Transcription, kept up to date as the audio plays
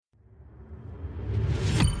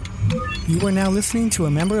You are now listening to a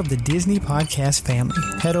member of the Disney Podcast family.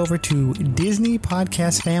 Head over to Disney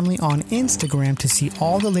Podcast Family on Instagram to see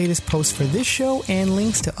all the latest posts for this show and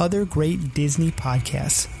links to other great Disney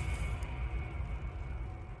podcasts.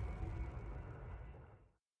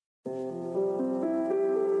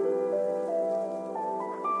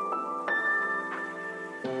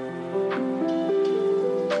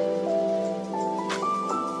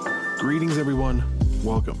 Greetings, everyone.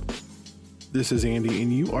 Welcome. This is Andy,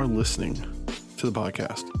 and you are listening to the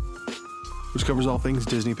podcast, which covers all things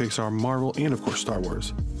Disney, Pixar, Marvel, and of course Star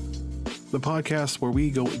Wars. The podcast where we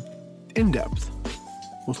go in depth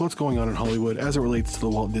with what's going on in Hollywood as it relates to the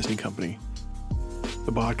Walt Disney Company.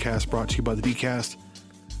 The podcast brought to you by the Dcast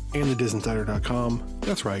and the DisInsider.com.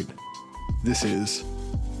 That's right. This is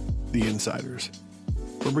The Insiders.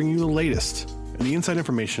 We're bringing you the latest and the inside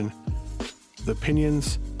information, the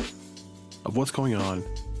opinions of what's going on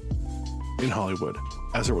in Hollywood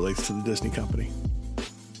as it relates to the Disney Company.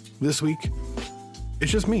 This week,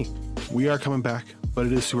 it's just me. We are coming back, but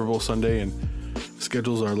it is Super Bowl Sunday and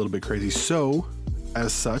schedules are a little bit crazy. So,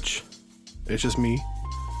 as such, it's just me,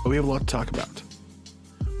 but we have a lot to talk about.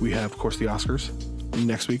 We have, of course, the Oscars.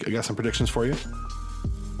 Next week, I got some predictions for you.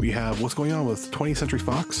 We have what's going on with 20th Century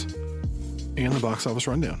Fox and the box office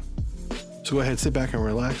rundown. So go ahead, sit back and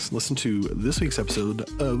relax. Listen to this week's episode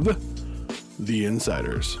of The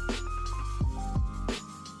Insiders.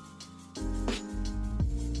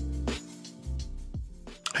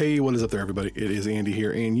 Hey, what is up there, everybody? It is Andy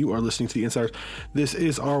here, and you are listening to The Insiders. This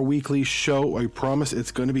is our weekly show. I promise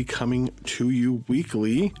it's going to be coming to you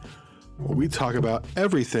weekly, where we talk about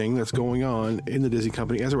everything that's going on in the Disney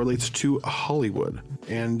Company as it relates to Hollywood.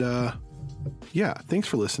 And, yeah, thanks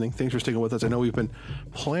for listening. Thanks for sticking with us. I know we've been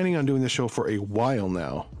planning on doing this show for a while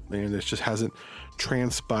now, and it just hasn't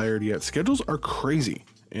transpired yet. Schedules are crazy,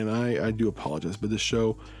 and I do apologize, but this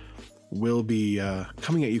show will be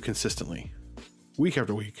coming at you consistently, week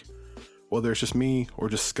after week, whether it's just me or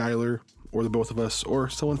just Skylar or the both of us or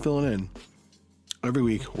someone filling in. Every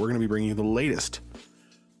week, we're going to be bringing you the latest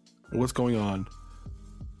what's going on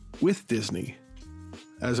with Disney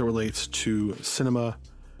as it relates to cinema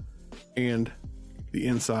and the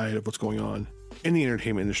inside of what's going on in the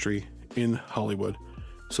entertainment industry in Hollywood.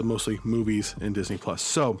 So mostly movies and Disney Plus.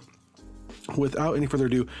 So without any further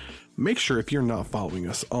ado, make sure if you're not following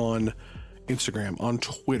us on Instagram, on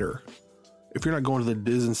Twitter, if you're not going to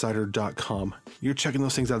the DisInsider.com, you're checking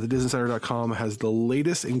those things out. The DisInsider.com has the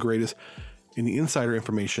latest and greatest in the insider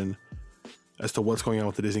information as to what's going on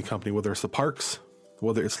with the Disney Company, whether it's the parks,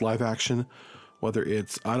 whether it's live action, whether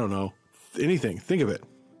it's, I don't know, anything. Think of it.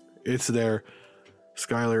 It's there.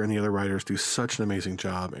 Skylar and the other writers do such an amazing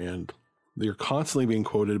job, and they're constantly being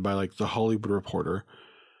quoted by like the Hollywood Reporter,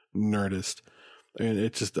 Nerdist, and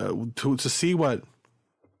it's just to see what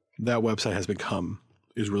that website has become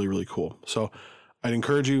is really, really cool. So I'd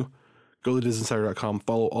encourage you, go to DisInsider.com,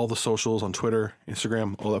 follow all the socials on Twitter,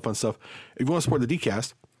 Instagram, all that fun stuff. If you want to support the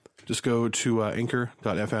Dcast, just go to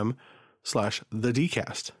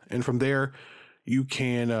anchor.fm/thedcast. And from there, you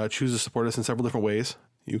can choose to support us in several different ways.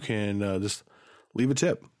 You can just leave a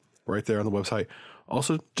tip right there on the website.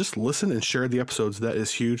 Also, just listen and share the episodes. That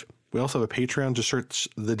is huge. We also have a Patreon. Just search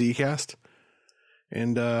the Dcast.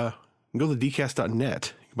 And go to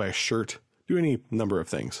thedcast.net. You can buy a shirt. Do any number of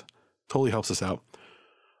things. Totally helps us out.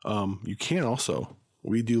 You can also,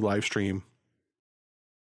 we do live stream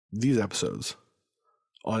these episodes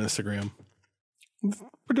on Instagram.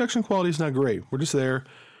 Production quality is not great. We're just there.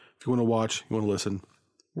 If you want to watch, you want to listen,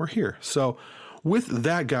 we're here. So with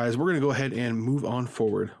that, guys, we're going to go ahead and move on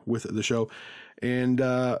forward with the show. And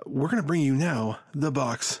we're going to bring you now the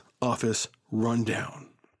box office rundown.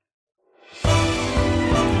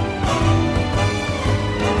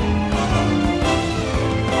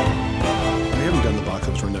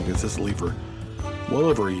 Rundown consistently for well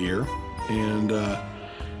over a year, and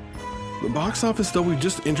the box office, though, we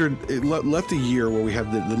just entered, it left a year where we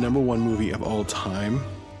have the number one movie of all time.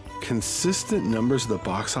 Consistent numbers of the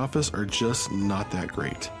box office are just not that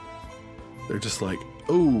great. They're just like,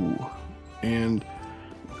 oh, and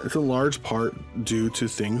it's a large part due to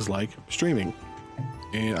things like streaming.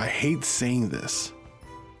 And I hate saying this,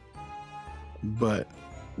 but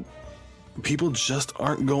people just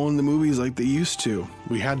aren't going to movies like they used to.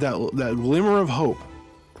 We had that glimmer of hope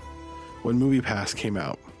when MoviePass came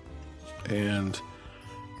out, and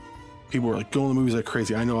people were like going to the movies like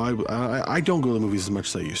crazy. I know I don't go to the movies as much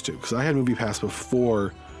as I used to, because I had MoviePass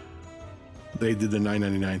before they did the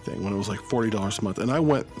 $9.99 thing, when it was like $40 a month, and I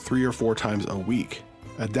went 3 or 4 times a week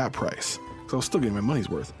at that price, so I was still getting my money's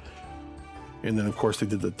worth. And then, of course, they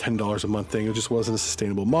did the $10 a month thing. It just wasn't a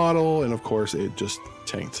sustainable model. And, of course, it just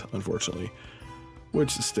tanked, unfortunately,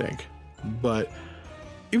 which stink. But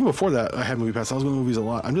even before that, I had MoviePass. I was going to movies a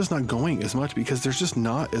lot. I'm just not going as much because there's just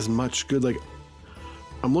not as much good. Like,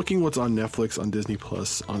 I'm looking what's on Netflix, on Disney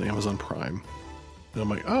Plus, on Amazon Prime. And I'm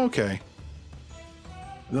like, oh, okay.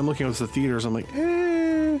 And I'm looking at the theaters. I'm like,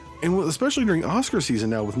 eh. And especially during Oscar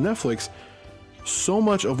season now with Netflix, so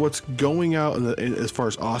much of what's going out as far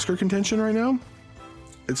as Oscar contention right now,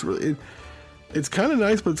 it's really, it's kind of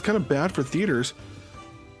nice, but it's kind of bad for theaters.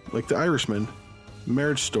 Like The Irishman,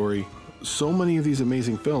 Marriage Story, so many of these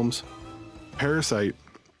amazing films, Parasite,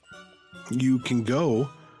 you can go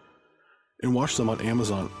and watch them on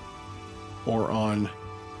Amazon or on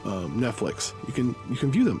Netflix. You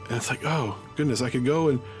can view them, and it's like, oh goodness, I could go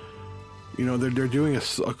and, you know, they're doing at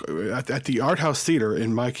the Art House Theater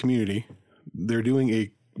in my community. They're doing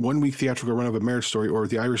a 1 week theatrical run of A Marriage Story or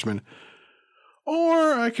The Irishman,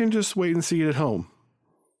 or I can just wait and see it at home,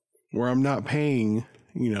 where I'm not paying,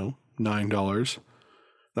 you know, $9,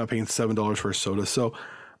 not paying $7 for a soda. So,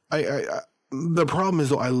 I the problem is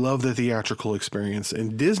though, I love the theatrical experience,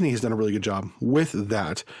 and Disney has done a really good job with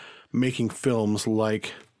that, making films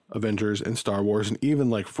like Avengers and Star Wars and even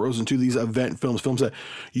like Frozen 2, these event films that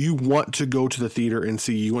you want to go to the theater and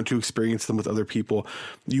see, you want to experience them with other people.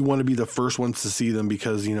 You want to be the first ones to see them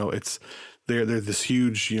because, you know, they're this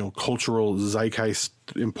huge, you know, cultural zeitgeist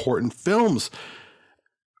important films.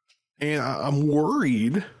 And I'm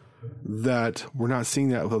worried that we're not seeing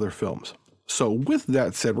that with other films. So with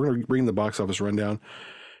that said, we're going to bring the box office rundown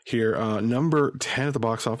here. Number 10 at the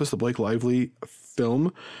box office, the Blake Lively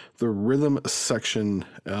film, The Rhythm Section,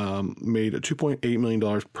 made $2.8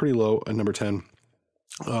 million, pretty low at number 10.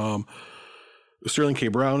 Sterling K.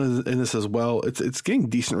 Brown is in this as well. It's getting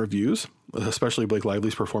decent reviews, especially Blake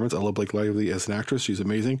Lively's performance. I love Blake Lively as an actress. She's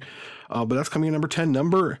amazing. But that's coming in number 10.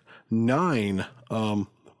 Number 9,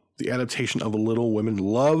 the adaptation of Little Women.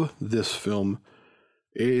 Love this film.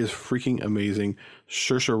 It is freaking amazing.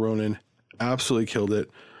 Saoirse Ronan absolutely killed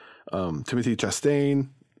it. Timothy Chastain,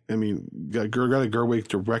 I mean, got Greta Gerwig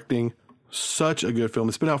directing. Such a good film.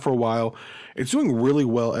 It's been out for a while. It's doing really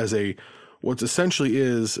well as what essentially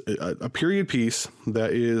is a period piece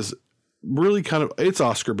that is really kind of, it's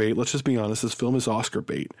Oscar bait. Let's just be honest. This film is Oscar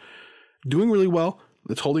bait. Doing really well.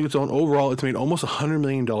 It's holding its own. Overall, it's made almost $100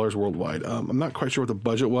 million worldwide. I'm not quite sure what the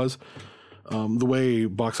budget was. The way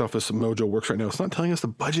Box Office Mojo works right now, it's not telling us the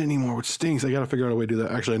budget anymore, which stinks. I got to figure out a way to do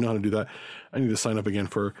that. Actually, I know how to do that. I need to sign up again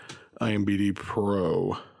for IMDb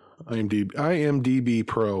Pro. IMDb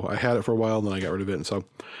Pro. I had it for a while, and then I got rid of it. And so,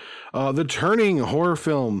 The Turning, horror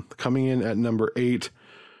film, coming in at number 8,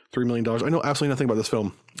 $3 million. I know absolutely nothing about this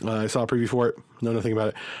film. I saw a preview for it. Know nothing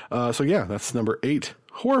about it. So yeah, that's number 8.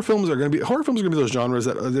 Horror films are going to be those genres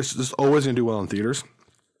that are just always going to do well in theaters.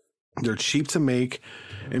 They're cheap to make,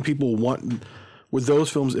 and people want, with those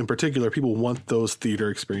films in particular, people want those theater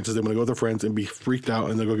experiences. They want to go with their friends and be freaked out,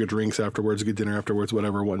 and they'll go get drinks afterwards, get dinner afterwards,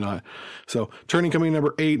 whatever, whatnot. So, Turning coming in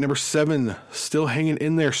number 8. Number 7, still hanging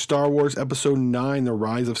in there, Star Wars Episode 9, The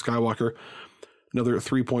Rise of Skywalker. Another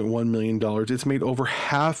 $3.1 million. It's made over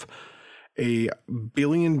 $500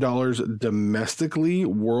 million domestically,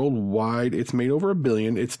 worldwide. It's made over $1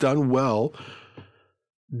 billion. It's done well.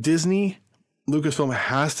 Disney, Lucasfilm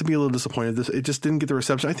has to be a little disappointed. It just didn't get the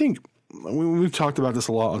reception. I think we've talked about this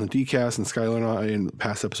a lot on the DCast, and Skylar and I in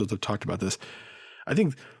past episodes have talked about this. I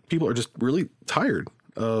think people are just really tired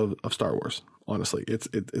of Star Wars. Honestly,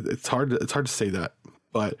 it's hard to say that,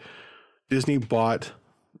 but Disney bought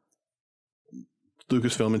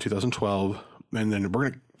Lucasfilm in 2012, and then we're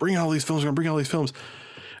gonna bring out all these films. And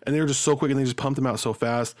they were just so quick, and they just pumped them out so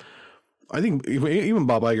fast. I think even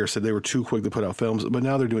Bob Iger said they were too quick to put out films, but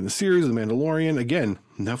now they're doing the series, The Mandalorian. Again,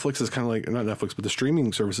 Netflix is kind of like, not Netflix, but the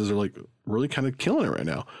streaming services are like really kind of killing it right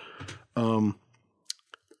now.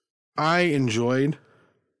 I enjoyed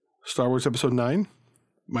Star Wars Episode 9.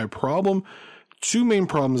 Two main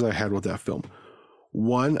problems I had with that film.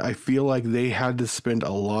 One, I feel like they had to spend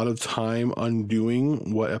a lot of time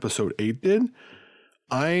undoing what Episode 8 did.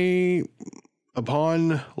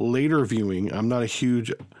 Upon later viewing, I'm not a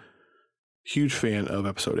huge fan of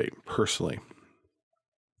Episode 8, personally.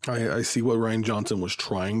 I see what Rian Johnson was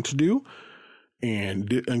trying to do,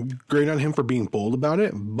 and great on him for being bold about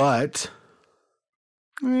it, but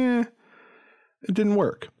it didn't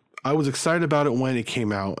work. I was excited about it when it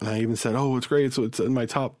came out, and I even said, oh, it's great, so it's in my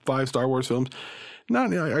top 5 Star Wars films.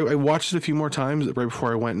 I watched it a few more times right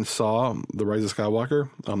before I went and saw The Rise of Skywalker,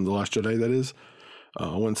 The Last Jedi, that is.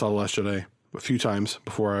 I went and saw The Last Jedi a few times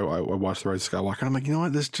before I watched The Rise of Skywalker. And I'm like, you know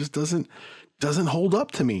what? This just doesn't hold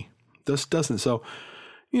up to me. This doesn't. So,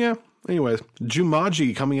 yeah, anyways,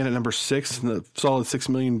 Jumanji coming in at number 6, a solid $6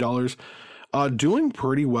 million. Doing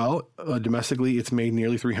pretty well domestically. It's made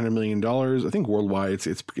nearly $300 million. I think worldwide,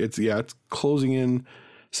 it's closing in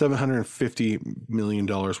 $750 million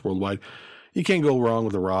worldwide. You can't go wrong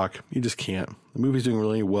with The Rock. You just can't. The movie's doing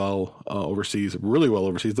really well overseas, really well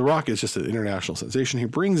overseas. The Rock is just an international sensation. He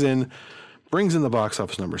brings in the box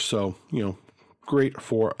office numbers. So, great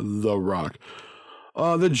for The Rock.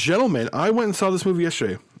 The Gentleman. I went and saw this movie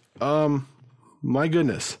yesterday. My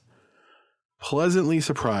goodness. Pleasantly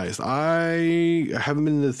surprised. I haven't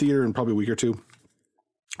been in the theater in probably a week or two.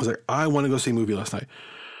 I was like, I want to go see a movie last night.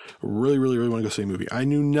 Really, really, really want to go see a movie. I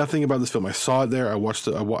knew nothing about this film. I saw it there. I watched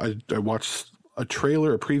a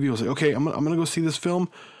trailer, a preview. I was like, okay, I'm gonna go see this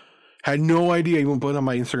film. Had no idea. Even put it on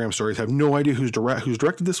my Instagram stories. Have no idea who's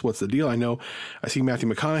directed this. What's the deal? I see Matthew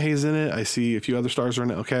McConaughey's in it. I see a few other stars are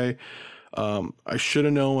in it. Okay. I should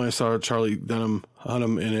have known when I saw Charlie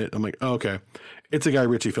Hunnam in it. I'm like, oh, okay. It's a Guy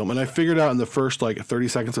Ritchie film. And I figured out in the first 30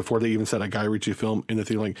 seconds before they even said a Guy Ritchie film in the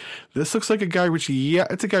theater, like, this looks like a Guy Ritchie. Yeah,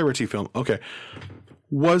 it's a Guy Ritchie film. Okay.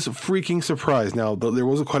 Was freaking surprised. Now, there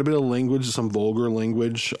was quite a bit of language, some vulgar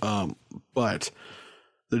language, but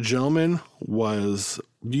The Gentleman was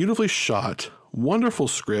beautifully shot, wonderful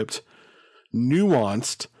script,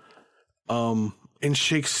 nuanced, and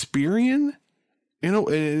Shakespearean. You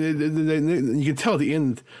can tell at the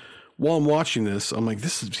end, while I'm watching this, I'm like,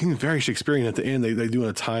 this seems very Shakespearean at the end. They do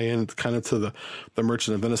a tie-in kind of to the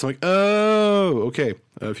Merchant of Venice. I'm like, oh, okay.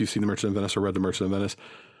 If you've seen The Merchant of Venice or read The Merchant of Venice,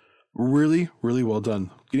 really, really well done.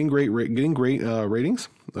 Getting great ratings,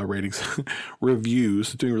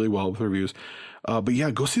 reviews, doing really well with reviews. But yeah,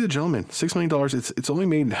 go see The Gentleman. $6 million. It's only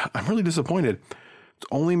made, I'm really disappointed. It's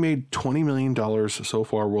only made $20 million so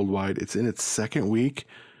far worldwide. It's in its second week.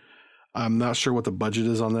 I'm not sure what the budget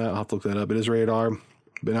is on that. I'll have to look that up. It is rated R.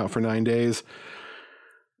 Been out for 9 days.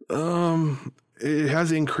 It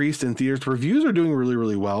has increased in theaters. Reviews are doing really,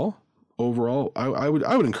 really well. Overall, I would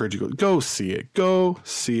encourage you to go see it. Go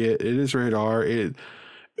see it. It is rated R.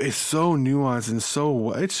 It's so nuanced and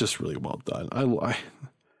it's just really well done.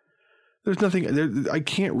 There's nothing I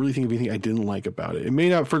can't really think of anything I didn't like about it. It may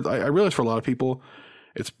not I realize for a lot of people,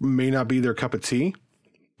 it may not be their cup of tea,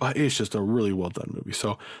 but it's just a really well done movie.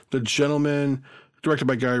 So The Gentleman, directed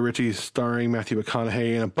by Guy Ritchie, starring Matthew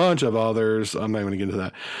McConaughey and a bunch of others. I'm not even going to get into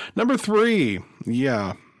that. Number 3,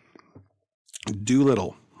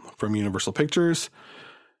 Dolittle from Universal Pictures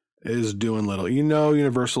is doing little.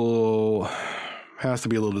 Universal has to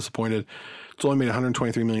be a little disappointed. It's only made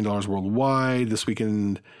 $123 million worldwide this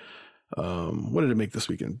weekend. What did it make this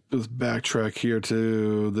weekend? Let's backtrack here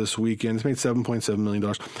to this weekend. It's made $7.7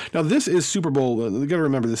 million. Now, this is Super Bowl. You got to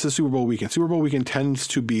remember, this is Super Bowl weekend. Super Bowl weekend tends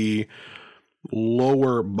to be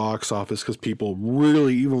lower box office because people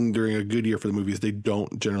really, even during a good year for the movies, they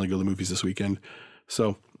don't generally go to the movies this weekend.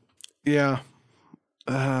 So, yeah.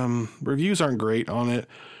 Reviews aren't great on it.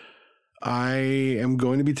 I am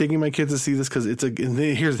going to be taking my kids to see this because here's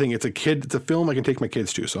the thing, it's a film I can take my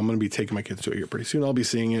kids to, so I'm going to be taking my kids to it here pretty soon. I'll be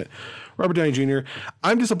seeing it. Robert Downey Jr.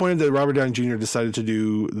 I'm disappointed that Robert Downey Jr. decided to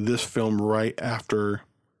do this film right after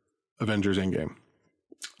Avengers Endgame.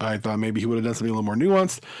 I thought maybe he would have done something a little more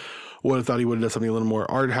nuanced. Would have thought he would have done something a little more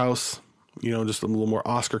art house, just a little more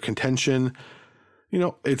Oscar contention.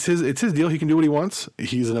 It's his deal. He can do what he wants.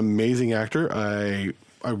 He's an amazing actor. I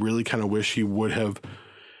really kind of wish he would have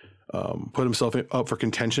put himself up for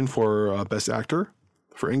contention for Best Actor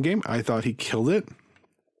for Endgame. I thought he killed it.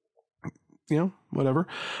 Whatever.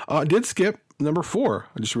 Did skip number 4.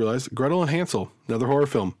 I just realized Gretel and Hansel, another horror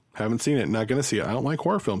film. Haven't seen it. Not going to see it. I don't like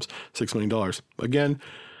horror films. $6 million. Again,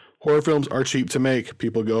 horror films are cheap to make.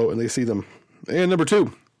 People go and they see them. And number 2,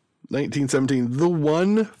 1917, the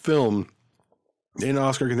one film in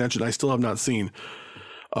Oscar contention I still have not seen.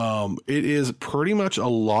 It is pretty much a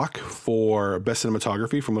lock for best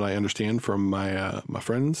cinematography, from what I understand from my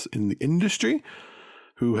friends in the industry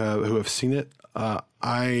who have seen it.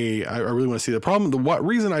 I really want to see the problem. The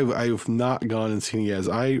reason I've not gone and seen it yet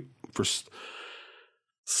is for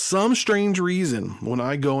some strange reason, when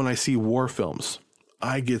I go and I see war films,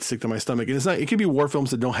 I get sick to my stomach. And it could be war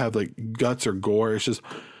films that don't have like guts or gore. It's just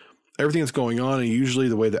everything that's going on, and usually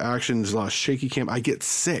the way the action is a lot of shaky cam. I get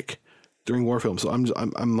sick during war films. So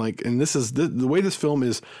I'm like, and this is the way this film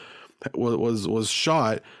was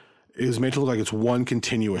shot is made to look like it's one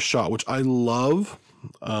continuous shot, which I love.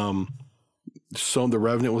 So The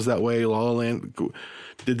Revenant was that way. La La Land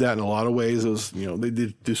did that in a lot of ways. It was, they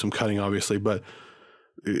did do some cutting obviously, but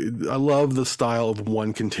I love the style of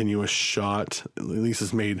one continuous shot. At least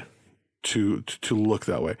it's made to look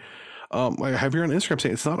that way. I have here on Instagram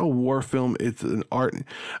saying it's not a war film, it's an art.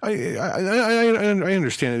 I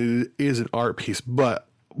understand it is an art piece, but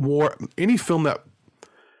any film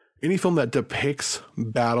that depicts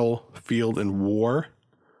battlefield and war,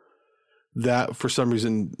 that for some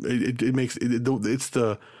reason it makes it's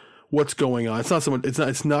the what's going on.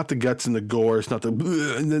 It's not the guts and the gore. It's not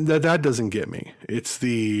that doesn't get me. It's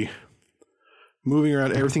the moving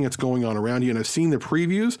around, everything that's going on around you. And I've seen the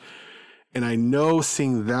previews, and I know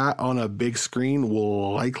seeing that on a big screen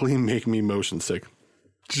will likely make me motion sick.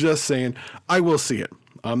 Just saying, I will see it.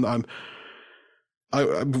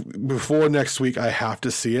 Before next week, I have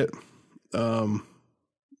to see it. And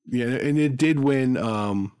it did win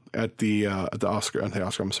at the Oscar.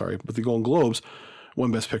 I'm sorry, but the Golden Globes won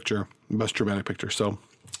Best Picture, Best Dramatic Picture. So,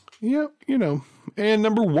 yeah, and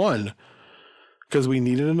number one, because we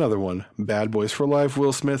needed another one. Bad Boys for Life,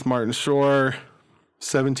 Will Smith, Martin Short,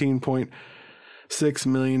 $17.6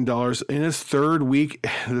 million in its third week.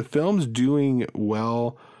 The film's doing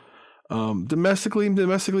well. Domestically,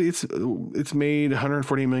 it's made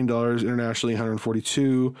 $140 million. Internationally,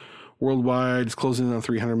 $142. Worldwide, it's closing in on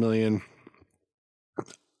 $300 million.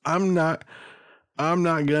 I'm not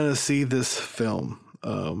gonna see this film.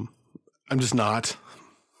 I'm just not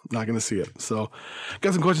going to see it. So,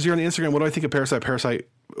 got some questions here on the Instagram. What do I think of Parasite? Parasite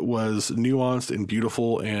was nuanced and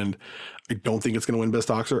beautiful, and I don't think it's going to win Best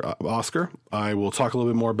Oscar. I will talk a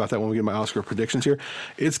little bit more about that when we get my Oscar predictions here.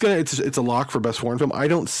 It's a lock for Best Foreign Film. I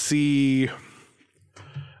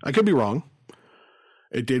could be wrong.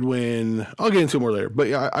 It did win. I'll get into it more later, but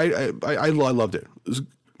yeah, I loved it. It was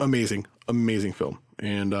amazing film,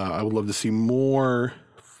 and I would love to see more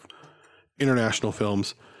international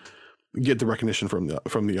films get the recognition from the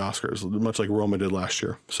Oscars, much like Roma did last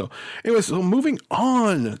year. So anyways, so moving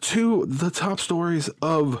on to the top stories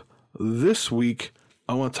of this week,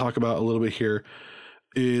 I want to talk about a little bit here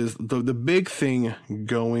is the big thing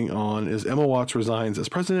going on is Emma Watts resigns as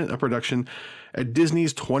president of production at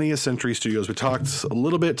Disney's 20th Century Studios. We talked a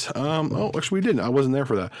little bit. Actually we didn't. I wasn't there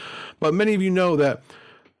for that. But many of you know that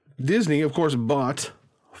Disney, of course, bought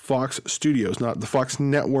Fox Studios, not the Fox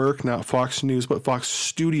Network, not Fox News, but Fox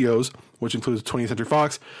Studios, which includes 20th Century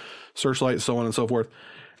Fox, Searchlight, so on and so forth.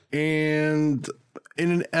 And in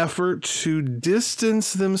an effort to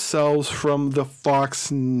distance themselves from the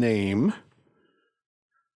Fox name,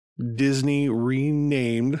 Disney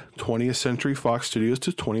renamed 20th Century Fox Studios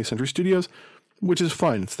to 20th Century Studios, which is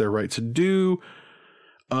fine. It's their right to do.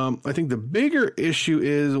 I think the bigger issue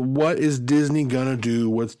is what is Disney gonna do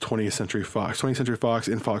with 20th Century Fox? 20th Century Fox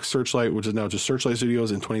and Fox Searchlight, which is now just Searchlight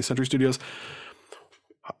Studios and 20th Century Studios.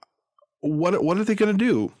 What are they gonna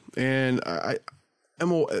do? And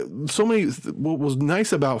what was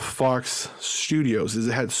nice about Fox Studios is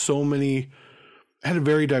it had a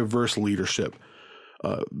very diverse leadership.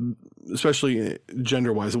 Especially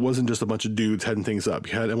gender-wise, it wasn't just a bunch of dudes heading things up.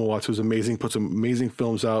 You had Emma Watts, who was amazing, put some amazing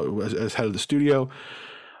films out as head of the studio.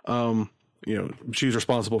 She's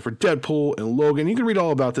responsible for Deadpool and Logan. You can read all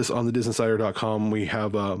about this on the DisInsider.com. We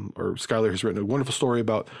have, or Skylar has written a wonderful story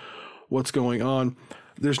about what's going on.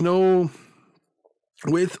 There's no,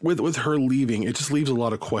 with her leaving, it just leaves a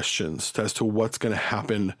lot of questions as to what's going to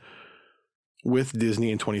happen with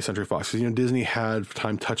Disney and 20th Century Fox. Because, Disney had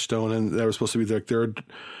Time Touchstone, and that was supposed to be their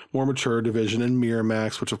more mature division, and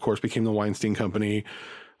Miramax, which of course became the Weinstein Company.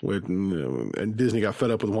 And Disney got fed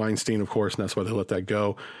up with Weinstein, of course, and that's why they let that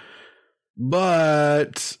go.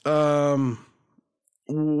 But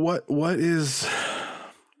what is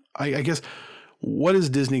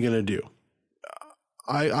Disney going to do?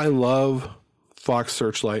 I love Fox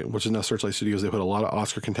Searchlight, which is now Searchlight Studios. They put a lot of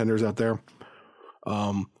Oscar contenders out there.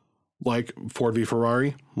 Like Ford v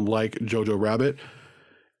Ferrari, like Jojo Rabbit.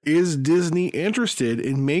 Is Disney interested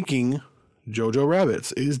in making Jojo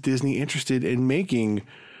Rabbits? Is Disney interested in making,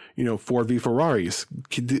 Ford v Ferraris?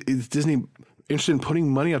 Is Disney interested in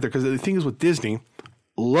putting money out there? Because the thing is with Disney,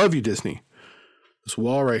 love you, Disney. This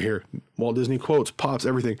wall right here, Walt Disney quotes, pops,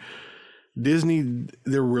 everything. Disney,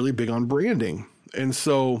 they're really big on branding. And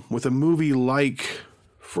so with a movie like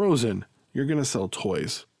Frozen, you're going to sell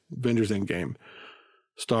toys, Avengers Endgame,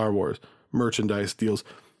 Star Wars, merchandise deals.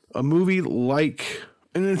 A movie like,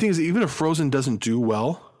 and the thing is, even if Frozen doesn't do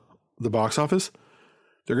well, the box office,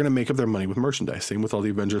 they're going to make up their money with merchandise. Same with all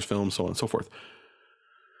the Avengers films, so on and so forth.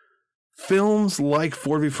 Films like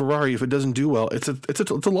Ford v Ferrari, if it doesn't do well, it's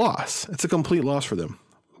a loss. It's a complete loss for them.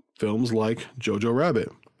 Films like Jojo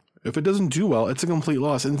Rabbit, if it doesn't do well, it's a complete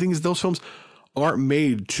loss. And the thing is, those films aren't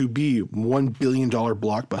made to be $1 billion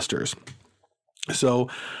blockbusters. So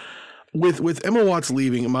with Emma Watts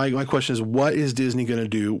leaving, my question is, what is Disney going to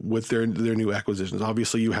do with their new acquisitions?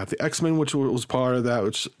 Obviously, you have the X-Men, which was part of that,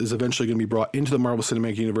 which is eventually going to be brought into the Marvel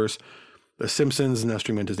Cinematic Universe. The Simpsons, now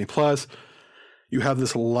streaming on Disney Plus. You have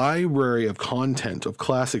this library of content of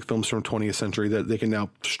classic films from 20th century that they can now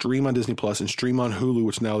stream on Disney Plus and stream on Hulu,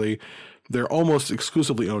 which now they're almost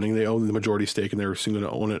exclusively owning. They own the majority stake, and they're soon going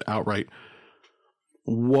to own it outright.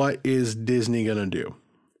 What is Disney going to do?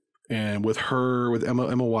 And with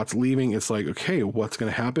Emma Watts leaving, it's like, okay, what's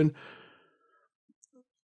going to happen?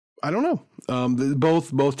 I don't know.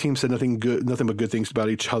 Both teams said nothing but good things about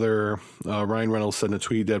each other. Ryan Reynolds said in a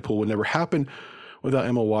tweet, Deadpool would never happen without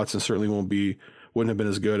Emma Watts, and certainly wouldn't have been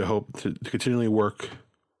as good. I hope to continually work.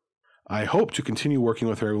 I hope to continue working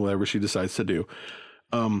with her whatever she decides to do.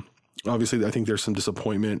 Obviously, I think there's some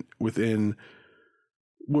disappointment with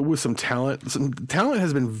some talent. Some talent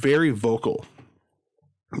has been very vocal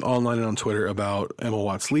online and on Twitter about Emma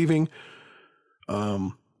Watts leaving.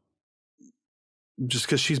 Just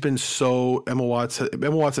because she's been so Emma Watts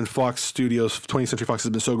and Fox Studios, 20th Century Fox, has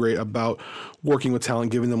been so great about working with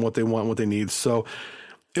talent, giving them what they want, what they need. So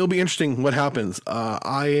it'll be interesting what happens.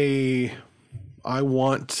 I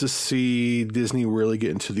want to see Disney really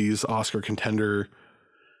get into these Oscar contender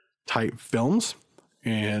type films.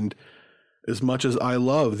 And as much as I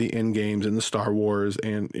love the Endgames and the Star Wars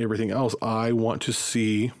and everything else, I want to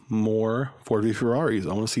see more Ford v Ferraris.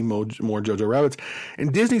 I want to see more Jojo Rabbits.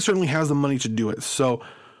 And Disney certainly has the money to do it. So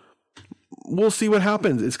we'll see what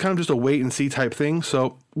happens. It's kind of just a wait and see type thing.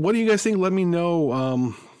 So what do you guys think? Let me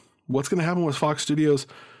know what's going to happen with Fox Studios,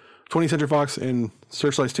 20th Century Fox and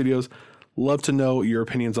Searchlight Studios. Love to know your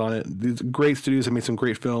opinions on it. These great studios have made some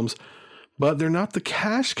great films, but they're not the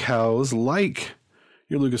cash cows like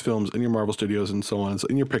your Lucasfilms and your Marvel Studios and so on,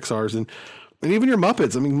 and your Pixars and even your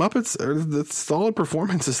Muppets. I mean, Muppets are the solid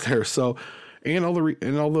performances there. So, and all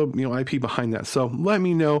the IP behind that. So let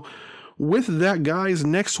me know. With that, guys,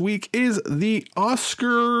 next week is the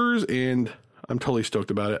Oscars, and I'm totally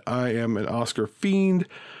stoked about it. I am an Oscar fiend.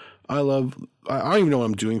 I don't even know what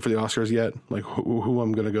I'm doing for the Oscars yet, like who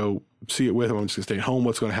I'm going to go see it with, or I'm just going to stay at home,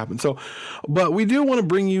 what's going to happen. So, but we do want to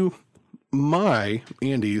bring you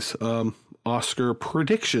Andy's Oscar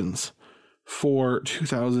predictions for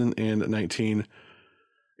 2019.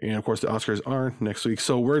 And of course, the Oscars are next week.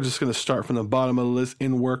 So we're just going to start from the bottom of the list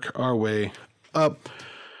and work our way up.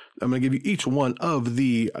 I'm going to give you each one of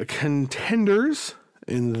the contenders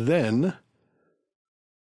and then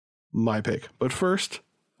my pick. But first,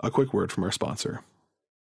 a quick word from our sponsor.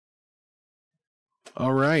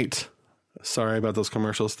 All right. Sorry about those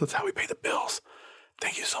commercials. That's how we pay the bills.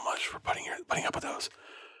 Thank you so much for putting up with those.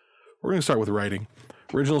 We're going to start with writing.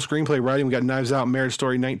 Original screenplay writing, we got Knives Out, Marriage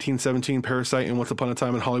Story, 1917, Parasite, and Once Upon a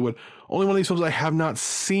Time in Hollywood. Only one of these films I have not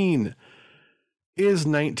seen is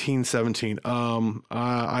 1917.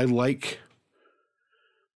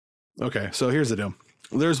 Okay, so here's the deal.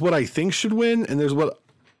 There's what I think should win, and there's what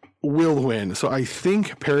will win. So I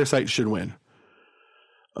think Parasite should win.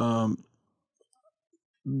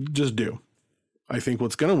 Just do. I think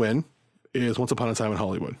what's going to win is Once Upon a Time in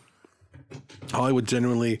Hollywood. Hollywood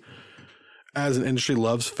genuinely, as an industry,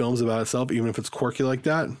 loves films about itself, even if it's quirky like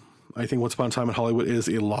that. I think Once Upon a Time in Hollywood is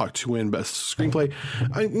a lock to win Best Screenplay.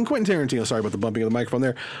 And Quentin Tarantino, sorry about the bumping of the microphone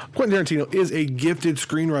there. Quentin Tarantino is a gifted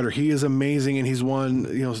screenwriter. He is amazing, and he's won,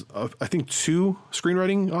 I think 2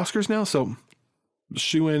 screenwriting Oscars now. So,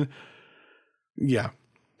 shoe in. Yeah.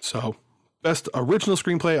 So, Best Original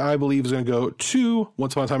Screenplay, I believe, is going to go to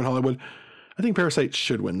Once Upon a Time in Hollywood. I think Parasite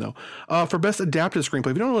should win, though. For Best Adapted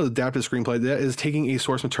Screenplay, if you don't know what adapted screenplay, that is taking a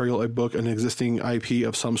source material, a book, an existing IP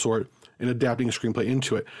of some sort, and adapting a screenplay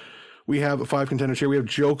into it. We have 5 contenders here. We have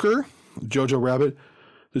Joker, Jojo Rabbit,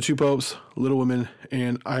 The Two Popes, Little Women,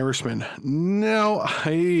 and Irishman. Now,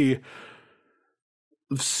 I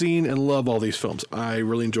have seen and love all these films. I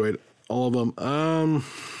really enjoyed all of them.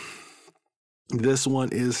 This one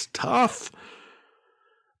is tough.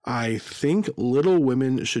 I think Little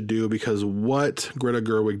Women should do, because what Greta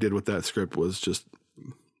Gerwig did with that script was just,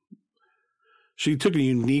 she took a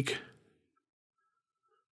unique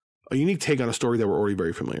take on a story that we're already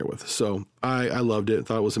very familiar with. So I loved it.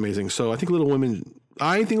 Thought it was amazing. So I think Little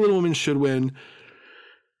Women should win.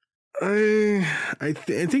 I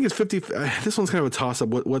think it's 50. This one's kind of a toss up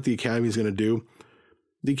what the Academy is going to do.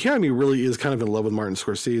 The Academy really is kind of in love with Martin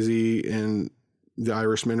Scorsese and The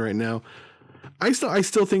Irishman right now. I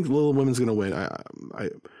still think Little Women's going to win. I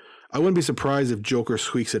wouldn't be surprised if Joker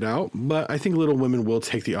squeaks it out, but I think Little Women will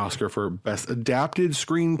take the Oscar for Best Adapted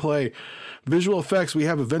Screenplay. Visual effects, we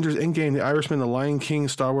have Avengers Endgame, The Irishman, The Lion King,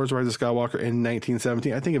 Star Wars: Rise of Skywalker, and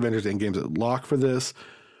 1917. I think Avengers Endgame's a lock for this,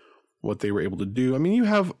 what they were able to do. I mean, you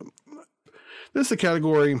have This is a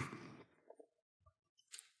category.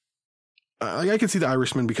 I can see The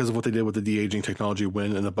Irishman because of what they did with the de-aging technology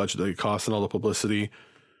win and the budget that it cost and all the publicity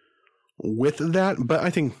with that. But I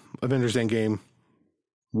think Avengers Endgame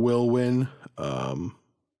will win.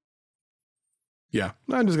 Yeah,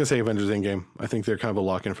 I'm just going to say Avengers Endgame. I think they're kind of a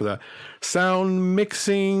lock-in for that. Sound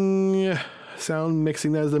mixing. That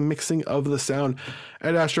is the mixing of the sound.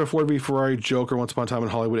 Ed Astra, Ford v Ferrari, Joker, Once Upon a Time in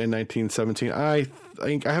Hollywood in 1917. I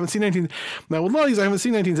think I haven't seen 19. Now with a lot of these, I haven't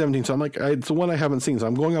seen 1917, so I'm like, it's the one I haven't seen. So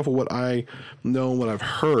I'm going off of what I know, what I've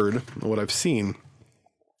heard, and what I've seen.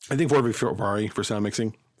 I think Ford v Ferrari for sound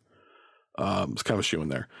mixing. It's kind of a shoe in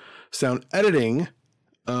there. Sound editing.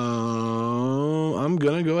 I'm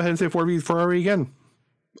gonna go ahead and say Ford v Ferrari again.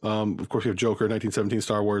 Of course, we have Joker, 1917,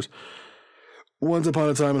 Star Wars, Once Upon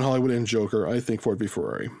a Time in Hollywood, and Joker. I think Ford v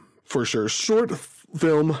Ferrari for sure. Short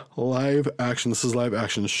film, live action. This is live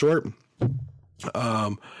action short.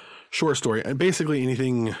 Short story, and basically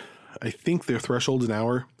anything. I think their threshold is an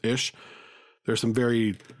hour ish. There's some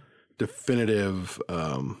very definitive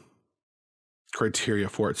criteria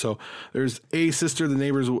for it. So there's A Sister, the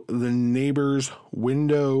neighbor's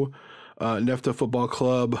window, Nefta Football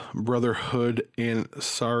Club, Brotherhood, and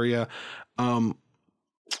Saria.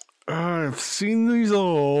 I've seen these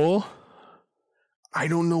all. I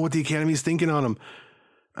don't know what the Academy's thinking on them.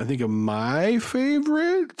 I think of my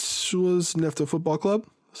favorite was Nefta Football Club,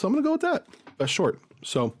 so I'm gonna go with that. Best short.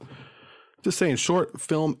 So just saying, short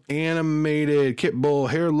film, animated, Kit Bull,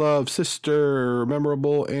 Hair Love, Sister,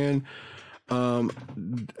 Memorable, and I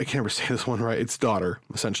can't ever say this one right. It's Daughter,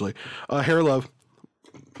 essentially. Hair Love,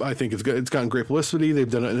 I think it's good. It's gotten great publicity. They've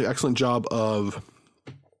done an excellent job of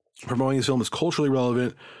promoting this film as culturally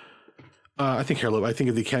relevant. I think Hair Love. I think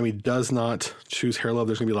if the Academy does not choose Hair Love,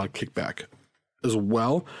 there's going to be a lot of kickback as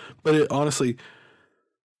well. But honestly,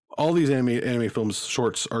 all these anime films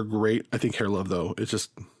shorts are great. I think Hair Love, though, it's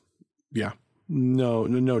just, yeah,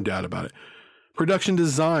 no doubt about it. Production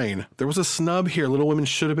design. There was a snub here. Little Women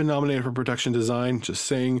should have been nominated for production design. Just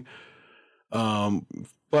saying.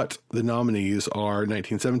 But the nominees are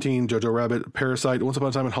 1917, Jojo Rabbit, Parasite, Once Upon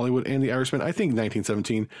a Time in Hollywood, and The Irishman. I think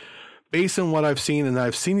 1917. Based on what I've seen, and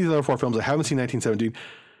I've seen these other 4 films, I haven't seen 1917.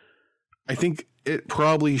 I think it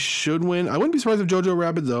probably should win. I wouldn't be surprised if Jojo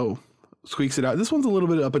Rabbit, though, squeaks it out. This one's a little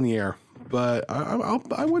bit up in the air, but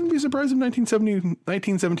I wouldn't be surprised if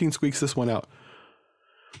 1917 squeaks this one out.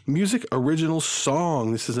 Music original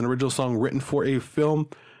song. This is an original song written for a film.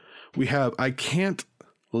 We have I Can't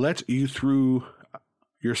Let You Throw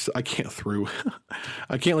Yourself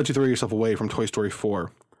Away from Toy Story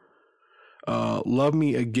 4. Love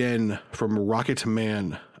Me Again from Rocket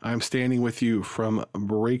Man. I'm Standing With You from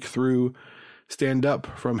Breakthrough. Stand Up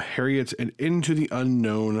from Harriet, and Into the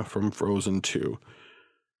Unknown from Frozen 2.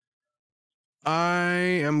 I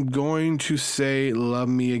am going to say Love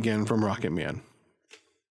Me Again from Rocket Man.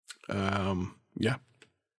 Yeah.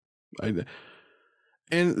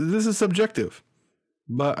 And this is subjective,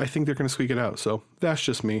 but I think they're going to squeak it out. So that's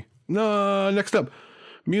just me. No, next up,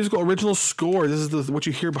 musical original score. This is what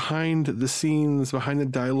you hear behind the scenes, behind the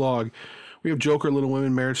dialogue. We have Joker, Little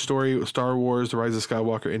Women, Marriage Story, Star Wars, The Rise of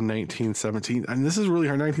Skywalker in 1917. And this is really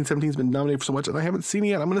hard. 1917 has been nominated for so much, and I haven't seen it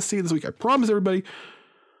yet. I'm going to see it this week. I promise everybody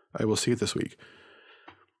I will see it this week.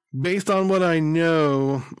 Based on what I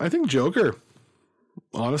know, I think Joker.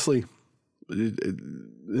 Honestly,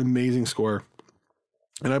 amazing score.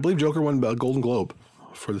 And I believe Joker won a Golden Globe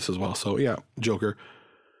for this as well. So yeah, Joker.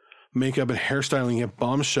 Makeup and hairstyling, you have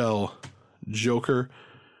Bombshell, Joker,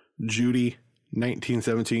 Judy,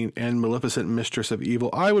 1917, and Maleficent, Mistress of Evil.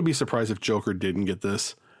 I would be surprised if Joker didn't get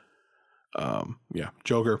this. Yeah,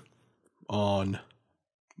 Joker on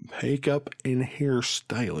makeup and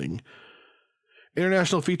hairstyling.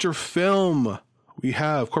 International feature film. We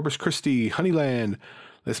have Corpus Christi, Honeyland,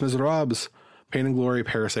 Les Miserables, Pain and Glory,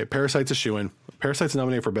 Parasite. Parasite's a shoo-in. Parasite's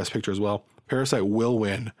nominated for Best Picture as well. Parasite will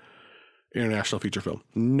win International feature film,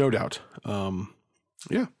 no doubt.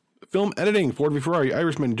 Yeah. Film editing, Ford v Ferrari,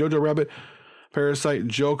 Irishman, Jojo Rabbit, Parasite,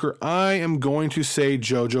 Joker. I am going to say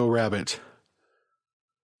Jojo Rabbit.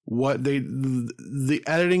 What the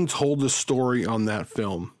editing told the story on that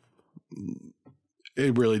film.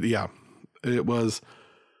 It really, yeah. It was,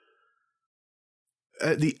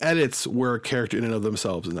 the edits were a character in and of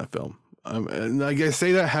themselves in that film. And I guess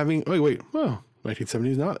say that having, wait, well,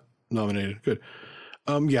 1970 is not nominated. Good.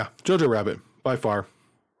 Yeah, Jojo Rabbit by far.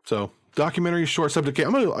 So documentary short subject. I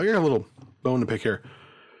got a little bone to pick here.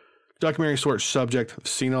 Documentary short subject. I've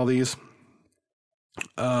seen all these.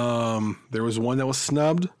 There was one that was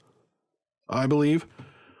snubbed, I believe.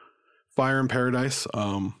 Fire in Paradise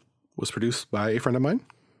was produced by a friend of mine,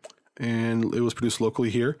 and it was produced locally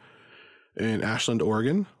here. in Ashland,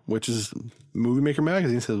 Oregon, which is Movie Maker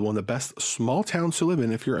Magazine says one of the best small towns to live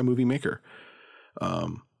in if you're a movie maker.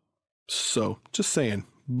 So just saying.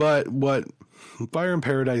 But what Fire in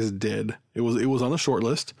Paradise did, it was on the short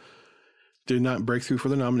list, did not break through for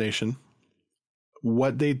the nomination.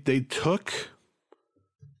 What they took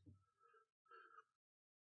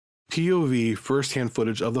POV firsthand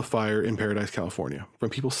footage of the fire in Paradise, California from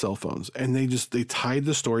people's cell phones. And they tied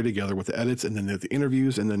the story together with the edits and then the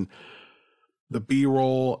interviews and then the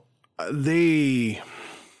B-roll.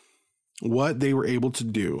 What they were able to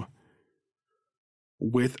do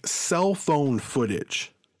with cell phone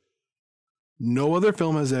footage, no other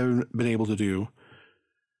film has ever been able to do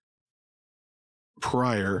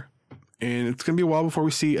prior. And it's going to be a while before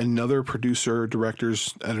we see another producer,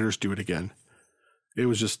 directors, editors do it again. It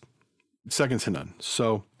was just second to none.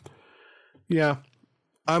 So, yeah,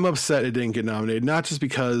 I'm upset it didn't get nominated. Not just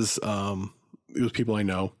because it was people I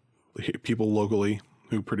know, people locally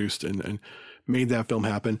who produced and made that film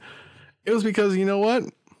happen. It was because, you know what?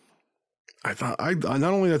 I thought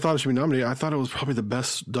not only I thought it should be nominated, I thought it was probably the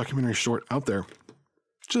best documentary short out there.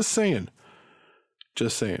 Just saying.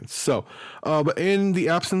 So, but in the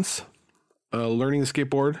absence, learning to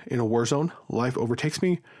skateboard in a war zone, Life Overtakes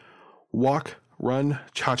Me, Walk, Run,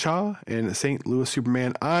 Cha-Cha, and St. Louis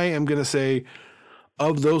Superman. I am going to say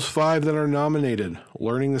of those 5 that are nominated,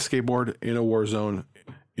 learning to skateboard in a war zone,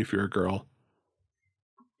 if you're a girl,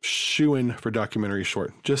 shoo-in for documentary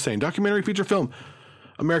short. Just saying. Documentary feature film,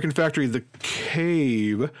 American Factory, The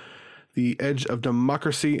Cave, The Edge of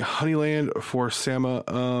Democracy, Honeyland for Sama,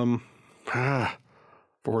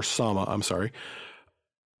 I'm sorry.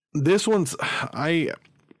 This one's, I'm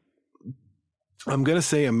going to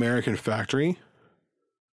say American Factory.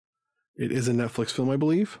 It is a Netflix film, I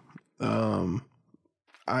believe. Having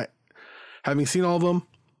seen all of them,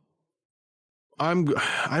 I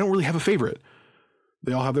don't really have a favorite.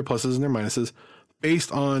 They all have their pluses and their minuses.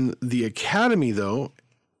 Based on the Academy, though,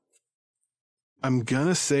 I'm going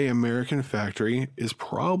to say American Factory is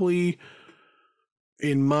probably,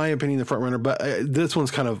 in my opinion, the front runner, but this one's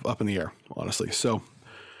kind of up in the air, honestly. So,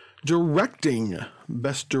 directing,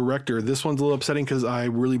 Best Director. This one's a little upsetting because I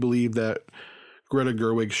really believe that Greta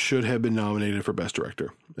Gerwig should have been nominated for Best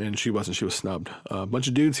Director, and she wasn't. She was snubbed. A bunch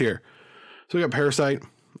of dudes here. So we got Parasite,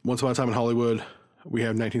 Once Upon a Time in Hollywood. We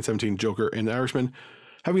have 1917, Joker, and The Irishman.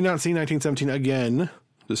 Having not seen 1917 again,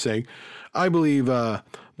 just saying, I believe I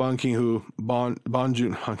believe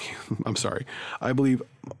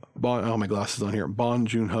my glasses on here. Bong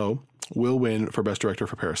Joon-ho will win for Best Director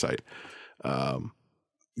for Parasite.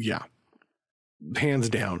 Yeah, hands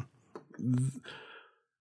down.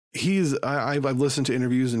 I've listened to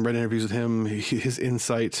interviews and read interviews with him. His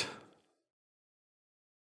insight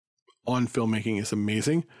on filmmaking is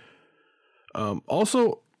amazing.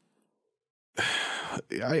 Also,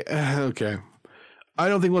 okay. I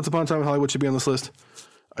don't think Once Upon a Time in Hollywood should be on this list.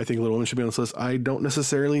 I think Little Women should be on this list. I don't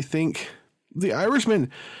necessarily think The Irishman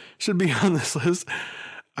should be on this list.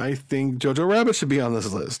 I think Jojo Rabbit should be on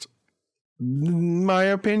this list. My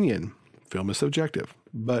opinion. Film is subjective.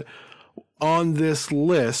 But on this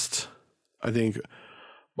list, I think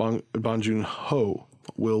Bong Joon-ho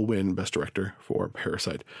will win Best Director for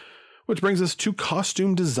Parasite. Which brings us to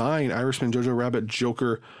costume design. Irishman, Jojo Rabbit,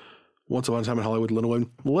 Joker, Once Upon a Time in Hollywood, Little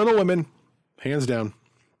Women, hands down.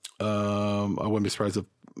 I wouldn't be surprised if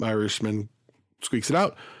Irishman squeaks it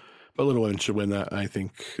out, but Little Women should win that. I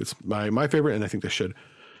think it's my favorite, and I think they should.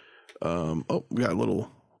 We got a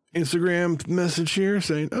little Instagram message here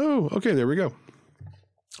saying, oh, okay, there we go.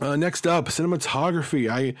 Next up,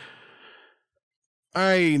 cinematography.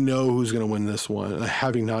 I know who's going to win this one,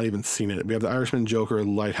 having not even seen it. We have The Irishman, Joker,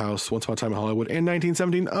 Lighthouse, Once Upon a Time in Hollywood, and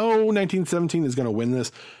 1917. 1917 is going to win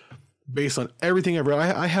this based on everything I've read.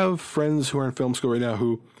 I have friends who are in film school right now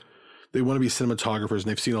who they want to be cinematographers, and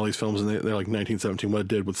they've seen all these films, and they're like, 1917, what it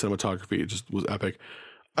did with cinematography, it just was epic.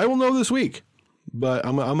 I will know this week, but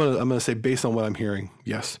I'm gonna say based on what I'm hearing,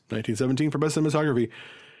 yes, 1917 for best cinematography.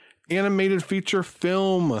 Animated feature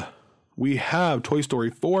film, we have Toy Story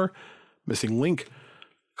 4, Missing Link,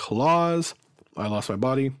 Claws, I Lost My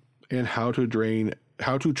Body, and How to Train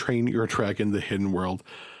Your Dragon: The Hidden World.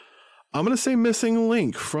 I'm going to say Missing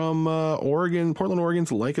Link from Portland, Oregon's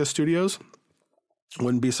Leica Studios.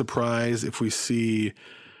 Wouldn't be surprised if we see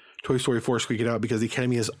Toy Story 4 squeak it out because the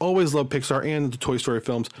Academy has always loved Pixar and the Toy Story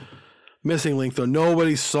films. Missing Link, though,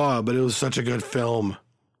 nobody saw it, but it was such a good film.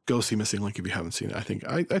 Go see Missing Link if you haven't seen it. I think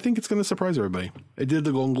it's going to surprise everybody. It did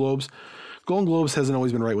the Golden Globes. Golden Globes hasn't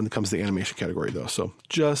always been right when it comes to the animation category, though. So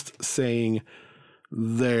just saying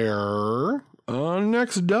there.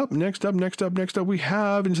 Next up, we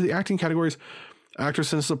have into the acting categories.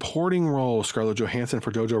 Actress in a supporting role, Scarlett Johansson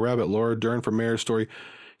for Jojo Rabbit, Laura Dern for Marriage Story,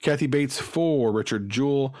 Kathy Bates for Richard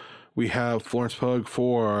Jewell. We have Florence Pugh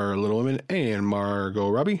for Little Women and Margot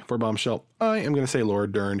Robbie for Bombshell. I am going to say Laura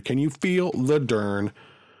Dern. Can you feel the Dern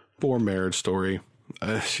for Marriage Story?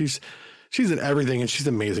 She's in everything, and she's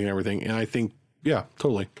amazing in everything. And I think, yeah,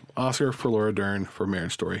 totally. Oscar for Laura Dern for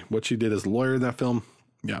Marriage Story. What she did as a lawyer in that film,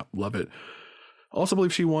 yeah, love it. Also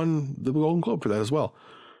believe she won the Golden Globe for that as well.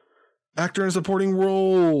 Actor in a supporting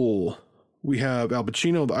role. We have Al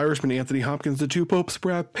Pacino, The Irishman, Anthony Hopkins, The Two Popes,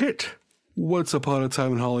 Brad Pitt, Once Upon a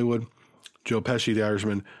Time in Hollywood, Joe Pesci, The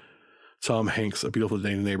Irishman, Tom Hanks, A Beautiful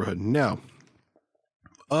Day in the Neighborhood. Now,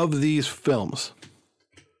 of these films,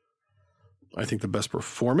 I think the best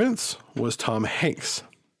performance was Tom Hanks.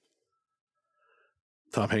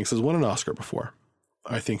 Tom Hanks has won an Oscar before.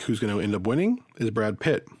 I think who's going to end up winning is Brad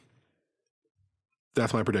Pitt.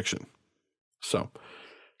 That's my prediction. So,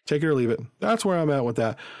 take it or leave it. That's where I'm at with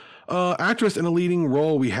that. Actress in a leading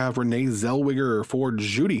role, we have Renee Zellweger for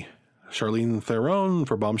Judy, Charlize Theron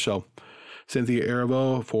for Bombshell, Cynthia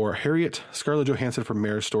Erivo for Harriet, Scarlett Johansson for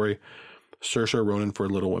Marriage Story, Saoirse Ronan for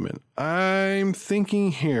Little Women. I'm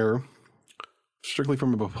thinking here, strictly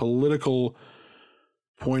from a political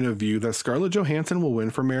point of view, that Scarlett Johansson will win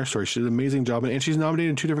for Marriage Story. She did an amazing job, and she's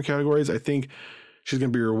nominated in 2 different categories. I think she's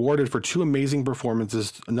going to be rewarded for 2 amazing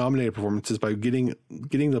performances, nominated performances, by getting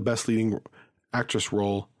the Best Leading Actress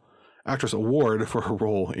award for her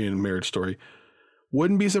role in Marriage Story.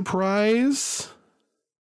 Wouldn't be surprised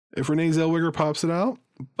if Renee Zellweger pops it out,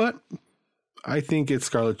 but I think it's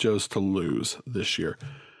Scarlett Jo's to lose this year.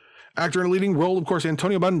 Actor in a leading role, of course,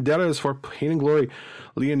 Antonio Banderas for Pain and Glory,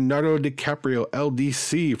 Leonardo DiCaprio,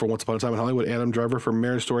 LDC for Once Upon a Time in Hollywood, Adam Driver for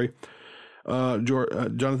Marriage Story,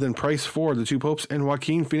 Jonathan Pryce for The Two Popes, and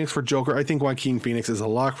Joaquin Phoenix for Joker. I think Joaquin Phoenix is a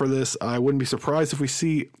lock for this. I wouldn't be surprised if we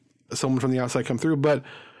see someone from the outside come through, but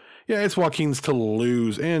yeah, it's Joaquin's to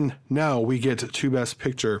lose. And now we get to Best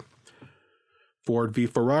Picture. Ford v.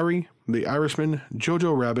 Ferrari, The Irishman,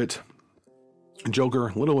 Jojo Rabbit,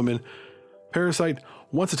 Joker, Little Women, Parasite,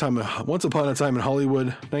 Once Upon a Time in Hollywood,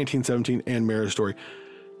 1917, and Marriage Story.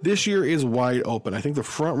 This year is wide open. I think the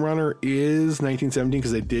front runner is 1917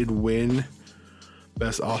 because they did win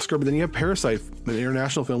Best Oscar, but then you have Parasite, an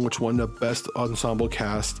international film, which won the Best Ensemble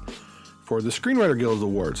Cast for the Screenwriter Guild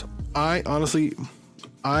Awards. I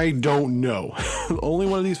don't know. The only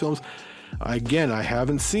one of these films, again, I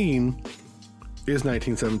haven't seen is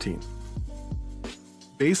 1917.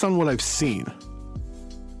 Based on what I've seen,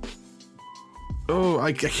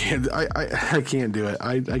 I can't do it.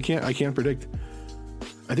 I can't predict.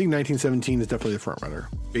 I think 1917 is definitely the front runner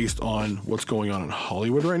based on what's going on in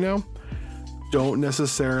Hollywood right now. Don't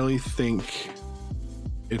necessarily think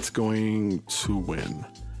it's going to win.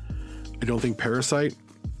 I don't think Parasite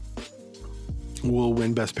will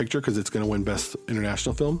win Best Picture because it's going to win Best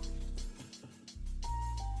International Film.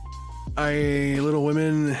 Little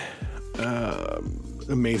Women,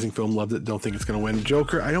 amazing film, loved it. Don't think it's going to win.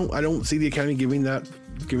 Joker, I don't see the Academy giving it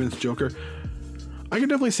to Joker. I could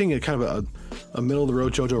definitely see it kind of a middle of the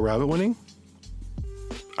road Jojo Rabbit winning.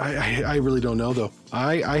 I really don't know though.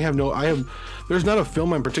 There's not a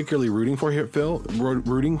film I'm particularly rooting for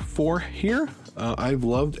here. I've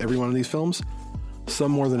loved every one of these films,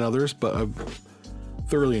 some more than others, but I've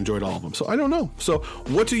thoroughly enjoyed all of them. So I don't know. So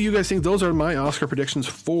what do you guys think? Those are my Oscar predictions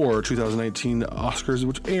for 2019 Oscars,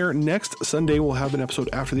 which air next Sunday. We'll have an episode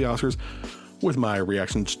after the Oscars with my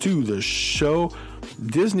reactions to the show.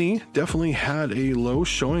 Disney definitely had a low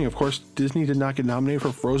showing. Of course, Disney did not get nominated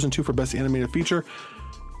for Frozen 2 for Best Animated Feature,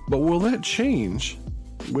 but will that change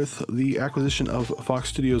with the acquisition of Fox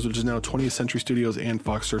Studios, which is now 20th Century Studios and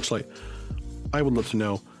Fox Searchlight? I would love to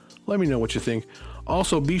know. Let me know what you think.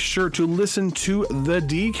 Also, be sure to listen to the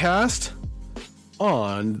D-Cast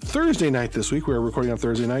on Thursday night this week. We're recording on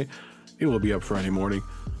Thursday night. It will be up Friday morning.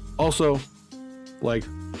 Also, like,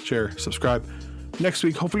 share, subscribe. Next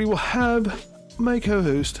week, hopefully we'll have my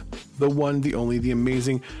co-host, the one, the only, the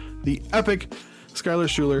amazing, the epic Skylar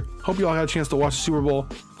Schuler. Hope you all had a chance to watch the Super Bowl.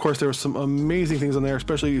 Of course, there were some amazing things on there,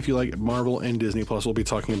 especially if you like Marvel and Disney Plus. We'll be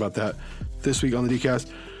talking about that this week on the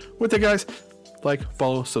D-Cast. With that, guys, like,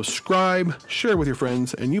 follow, subscribe, share with your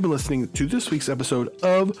friends, and you've been listening to this week's episode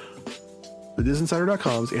of the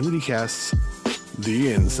DisInsider.com's and the D-Cast's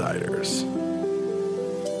The Insiders.